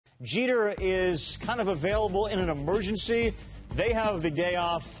Jeter is kind of available in an emergency. They have the day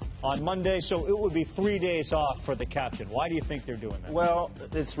off on Monday, so it would be 3 days off for the captain. Why do you think they're doing that? Well,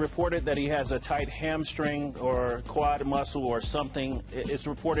 it's reported that he has a tight hamstring or quad muscle or something. It's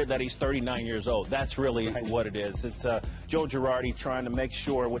reported that he's 39 years old. That's really what it is. It's Joe Girardi trying to make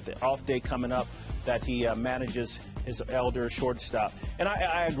sure with the off day coming up that he manages his elder shortstop. And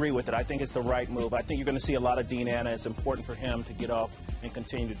I agree with it. I think it's the right move. I think you're going to see a lot of Dean Anna. It's important for him to get off and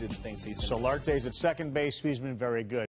continue to do the things he's doing. So Larkin's at second base. He's been very good.